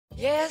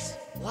Yes,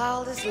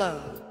 wild as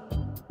love.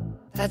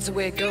 That's the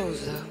way it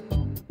goes,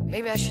 though.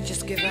 Maybe I should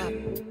just give up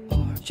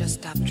or just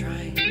stop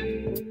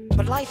trying.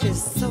 But life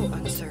is so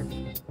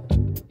uncertain,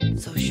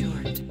 so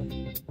short.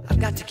 I've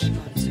got to keep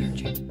on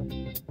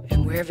searching.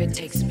 And wherever it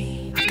takes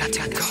me, I've got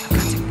to go, I've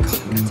got to go,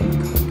 I've got to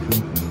go.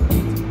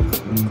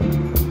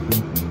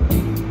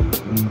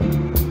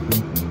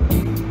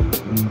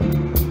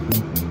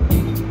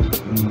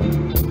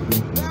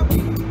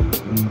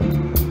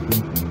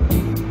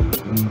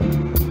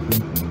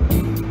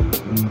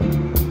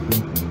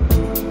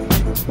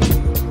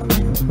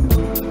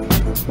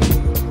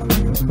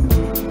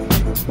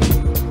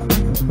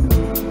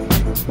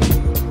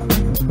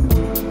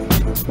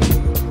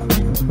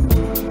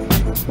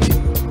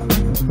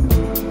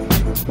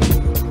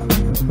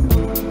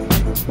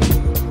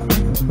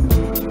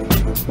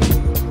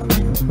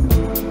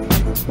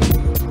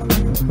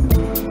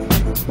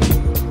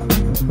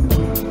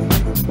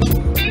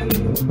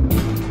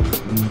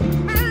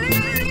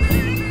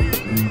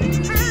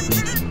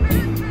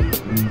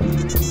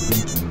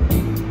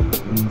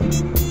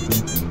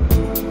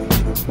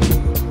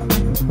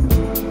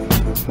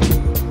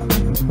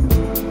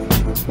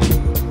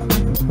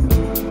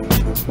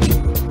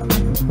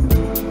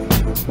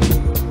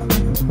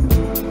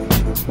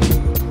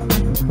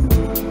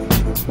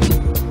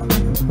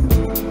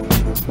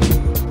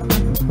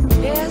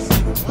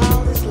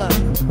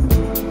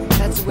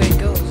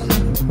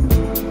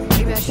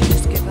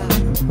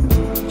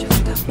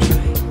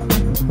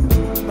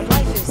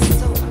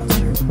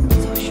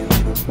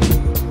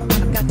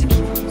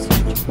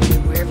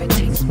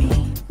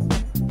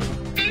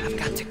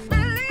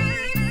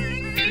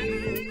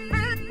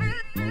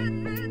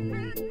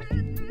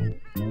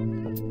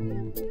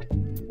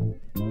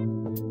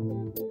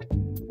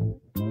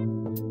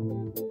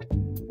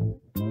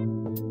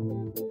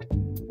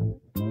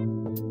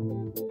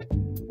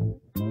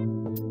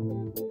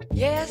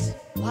 Yes,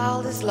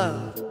 wild as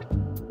love.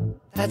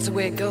 That's the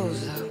way it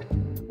goes, though.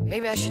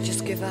 Maybe I should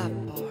just give up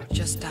or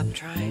just stop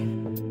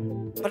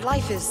trying. But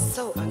life is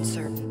so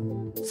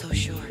uncertain, so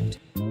short.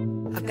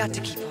 I've got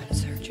to keep on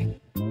searching.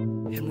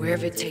 And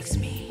wherever it takes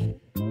me,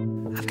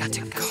 I've got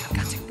to go, I've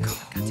got to go,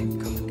 I've got to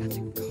go, I've got to go, I've got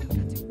to go, I've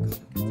got to go.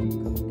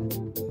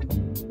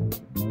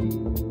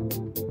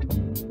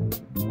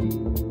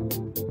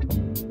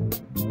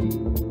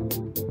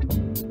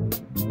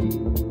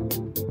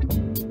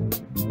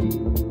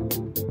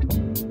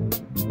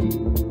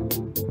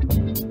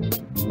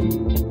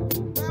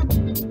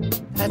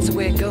 That's the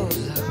way it goes,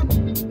 though.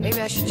 Maybe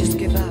I should just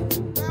give up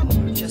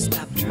or just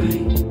stop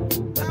trying.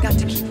 I've got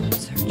to keep on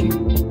searching.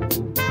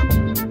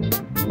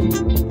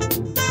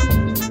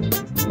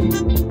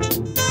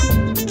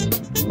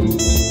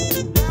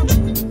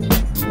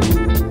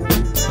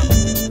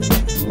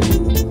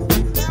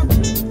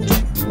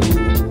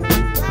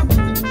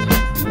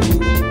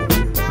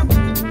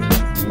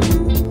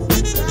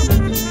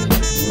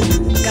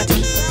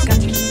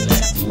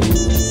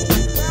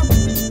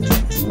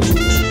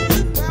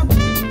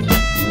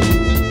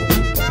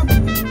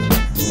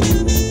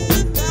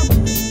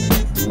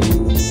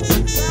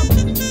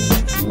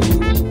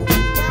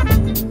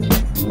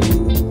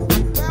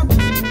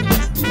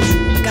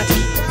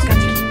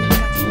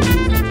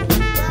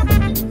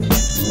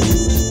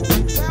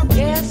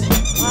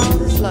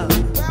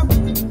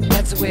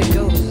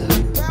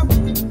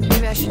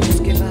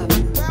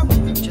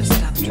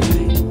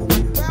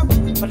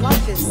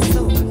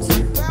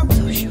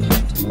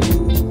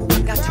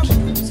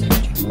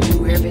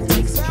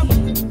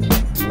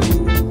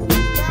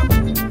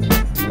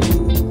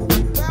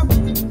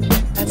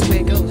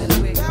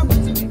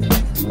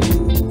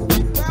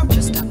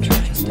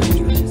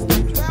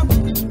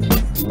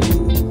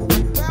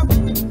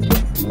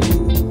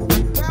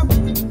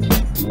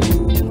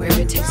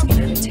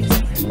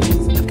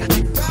 I've got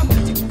to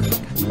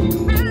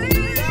go.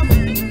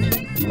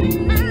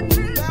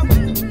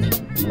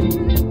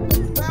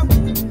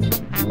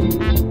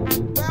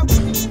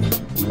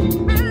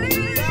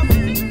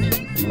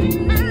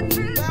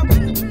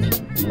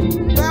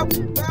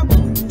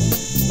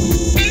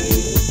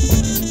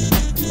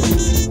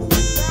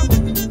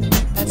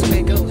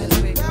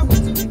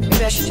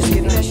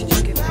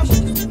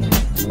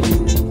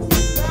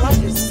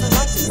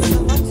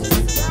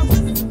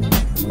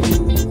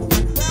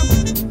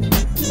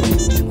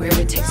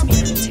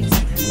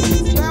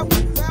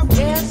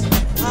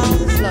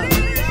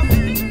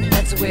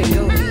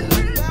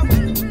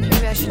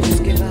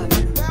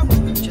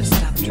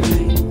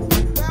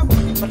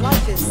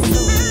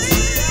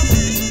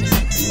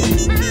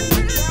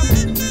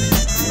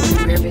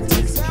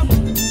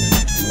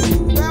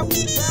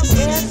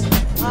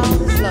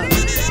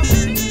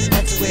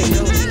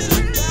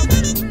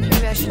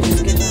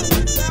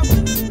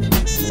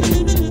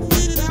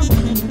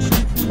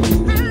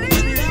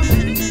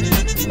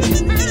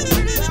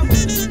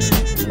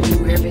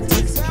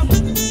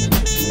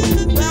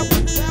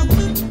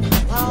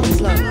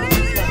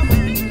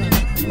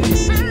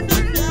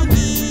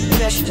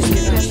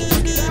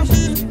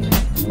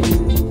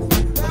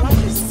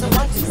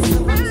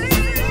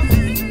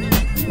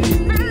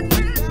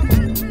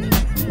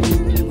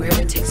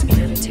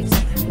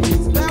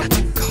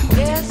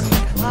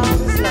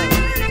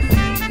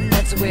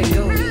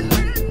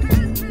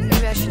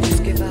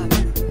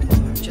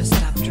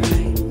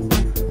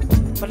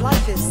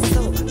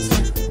 so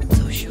uncertain,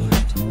 so short.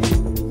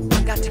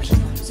 I've got to keep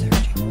on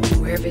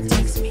searching. Wherever it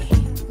takes me,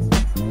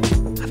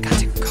 I've got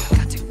to go.